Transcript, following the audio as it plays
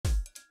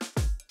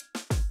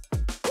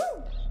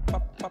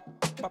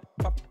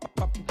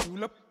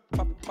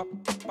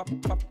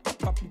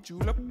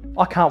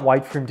I can't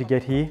wait for him to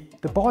get here.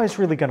 The buyer's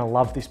really going to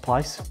love this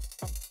place.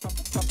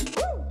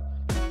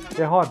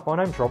 Yeah, hi, my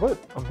name's Robert.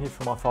 I'm here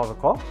for my 5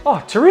 o'clock.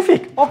 Oh,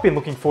 terrific! I've been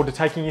looking forward to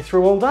taking you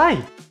through all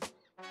day.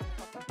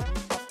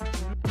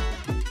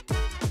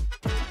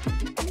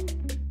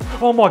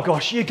 Oh my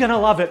gosh, you're gonna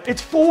love it.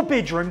 It's 4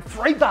 bedroom,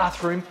 3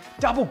 bathroom,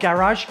 double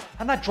garage,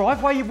 and that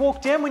driveway you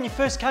walked down when you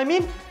first came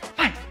in,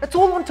 mate, it's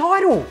all on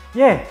title.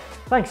 Yeah,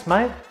 thanks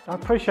mate. I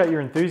appreciate your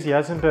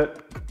enthusiasm,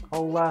 but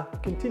I'll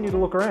continue to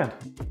look around.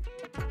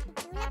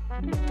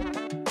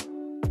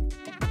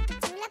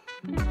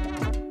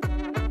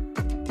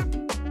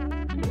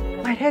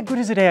 Mate, how good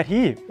is it out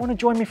here? Want to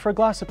join me for a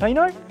glass of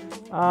Pinot?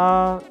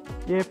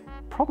 Yeah,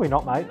 probably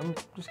not mate. I'm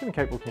just gonna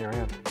keep looking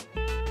around.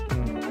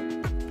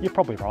 You're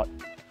probably right.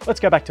 Let's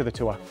go back to the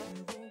tour.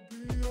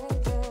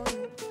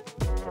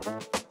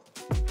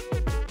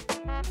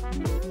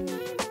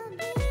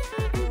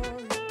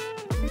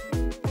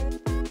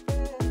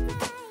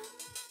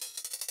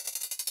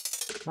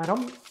 Mate,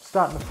 I'm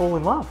starting to fall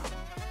in love.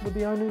 Would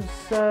the owners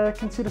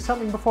consider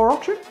something before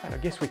auction? Mate, I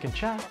guess we can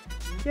chat.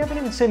 You haven't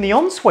even seen the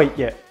ensuite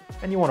yet,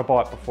 and you want to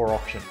buy it before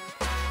auction.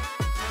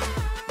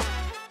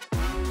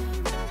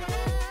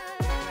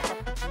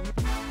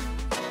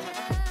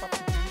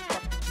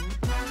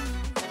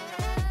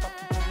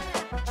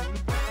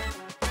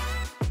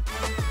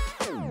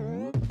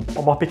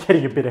 I might be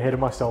getting a bit ahead of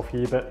myself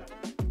here, but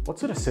what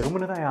sort of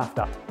settlement are they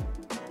after?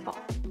 Oh,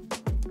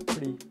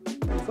 pretty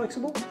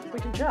flexible. We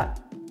can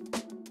chat.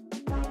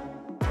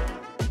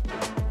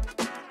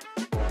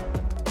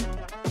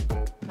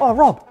 Oh,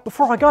 Rob,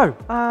 before I go,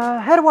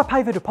 how do I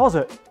pay the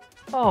deposit?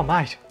 Oh,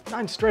 mate,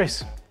 don't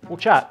stress. We'll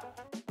chat.